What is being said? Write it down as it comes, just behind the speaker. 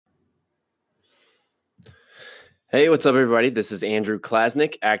Hey, what's up, everybody? This is Andrew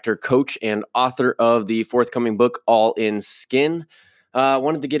Klasnick, actor, coach, and author of the forthcoming book, All in Skin.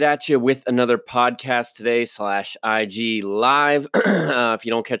 Wanted to get at you with another podcast today / IG Live. If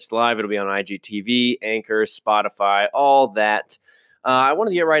you don't catch the live, it'll be on IGTV, Anchor, Spotify, all that. I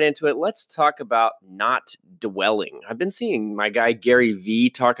wanted to get right into it. Let's talk about not dwelling. I've been seeing my guy Gary Vee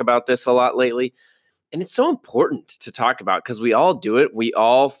talk about this a lot lately. And it's so important to talk about because we all do it. We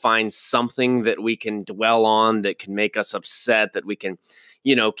all find something that we can dwell on that can make us upset, that we can,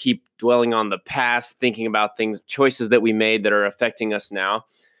 keep dwelling on the past, thinking about things, choices that we made that are affecting us now.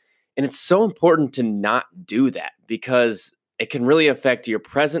 And it's so important to not do that because it can really affect your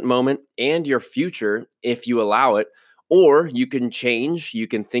present moment and your future if you allow it. Or you can change, you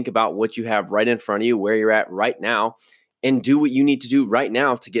can think about what you have right in front of you, where you're at right now, and do what you need to do right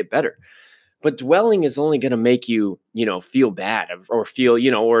now to get better. But dwelling is only going to make you, feel bad or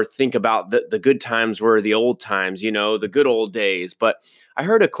feel, or think about the good times were the old times, the good old days. But I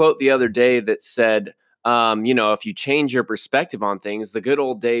heard a quote the other day that said, if you change your perspective on things, the good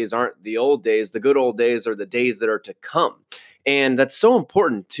old days aren't the old days. The good old days are the days that are to come. And that's so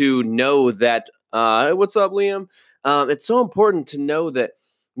important to know that. What's up, Liam? It's so important to know that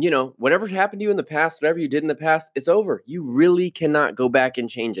whatever happened to you in the past, whatever you did in the past, it's over. You really cannot go back and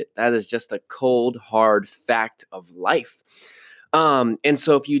change it. That is just a cold, hard fact of life. And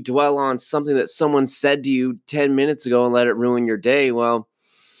so if you dwell on something that someone said to you 10 minutes ago and let it ruin your day, well,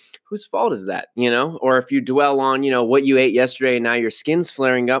 whose fault is that? Or if you dwell on, what you ate yesterday and now your skin's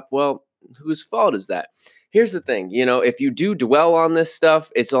flaring up, well, whose fault is that? Here's the thing, if you do dwell on this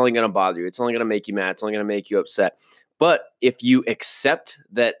stuff, it's only going to bother you. It's only going to make you mad. It's only going to make you upset. But if you accept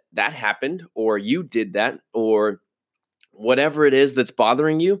that that happened or you did that or whatever it is that's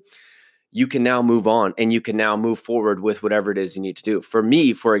bothering you, you can now move on and you can now move forward with whatever it is you need to do. For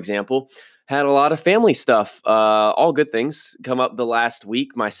me, for example, had a lot of family stuff, all good things come up the last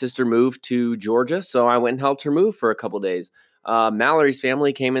week. My sister moved to Georgia, so I went and helped her move for a couple days. Mallory's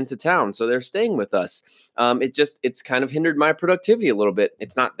family came into town, so they're staying with us. It's kind of hindered my productivity a little bit.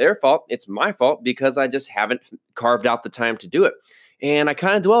 It's not their fault. It's my fault because I just haven't carved out the time to do it. And I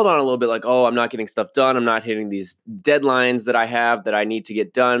kind of dwelled on it a little bit like, oh, I'm not getting stuff done. I'm not hitting these deadlines that I have that I need to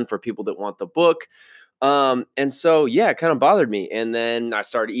get done for people that want the book. And so, yeah, it kind of bothered me. And then I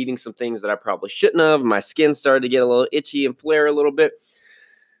started eating some things that I probably shouldn't have. My skin started to get a little itchy and flare a little bit.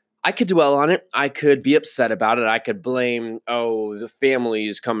 I could dwell on it. I could be upset about it. I could blame, oh, the family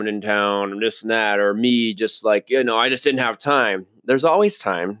is coming in town and this and that, or me just like, I just didn't have time. There's always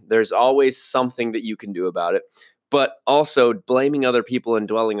time. There's always something that you can do about it. But also blaming other people and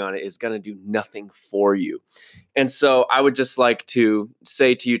dwelling on it is going to do nothing for you. And so I would just like to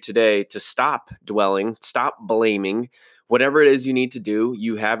say to you today to stop dwelling, stop blaming. Whatever it is you need to do,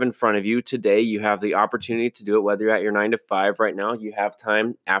 you have in front of you today. You have the opportunity to do it, whether you're at your 9 to 5 right now, you have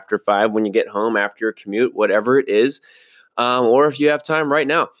time after 5 when you get home, after your commute, whatever it is. Or if you have time right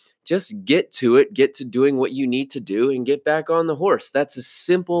now, just get to it, get to doing what you need to do and get back on the horse. That's as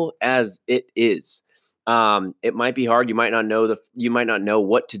simple as it is. It might be hard. You might not know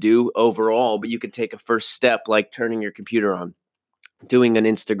what to do overall, but you can take a first step like turning your computer on, doing an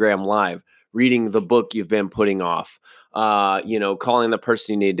Instagram live, reading the book you've been putting off, calling the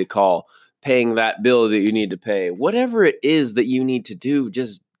person you need to call, paying that bill that you need to pay, whatever it is that you need to do,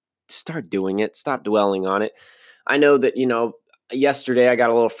 just start doing it. Stop dwelling on it. I know that, yesterday I got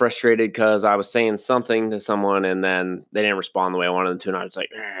a little frustrated because I was saying something to someone and then they didn't respond the way I wanted them to. And I was like,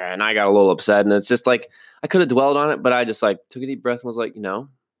 and I got a little upset. And it's just like, I could have dwelled on it, but I just like took a deep breath and was like, I'm not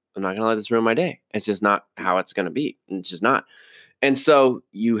going to let this ruin my day. It's just not how it's going to be. It's just not. And so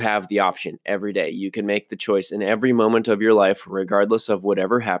you have the option every day. You can make the choice in every moment of your life, regardless of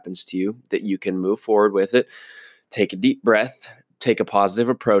whatever happens to you, that you can move forward with it. Take a deep breath, take a positive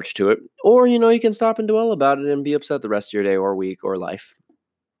approach to it, or, you can stop and dwell about it and be upset the rest of your day or week or life,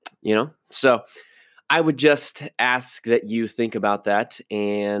 So I would just ask that you think about that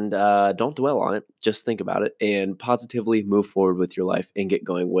and don't dwell on it. Just think about it and positively move forward with your life and get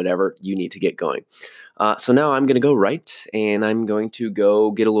going, whatever you need to get going. So now I'm going to go right and I'm going to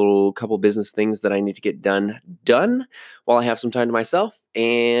go get a couple business things that I need to get done while I have some time to myself.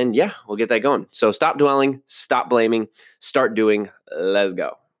 And yeah, we'll get that going. So stop dwelling, stop blaming, start doing. Let's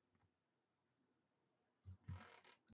go.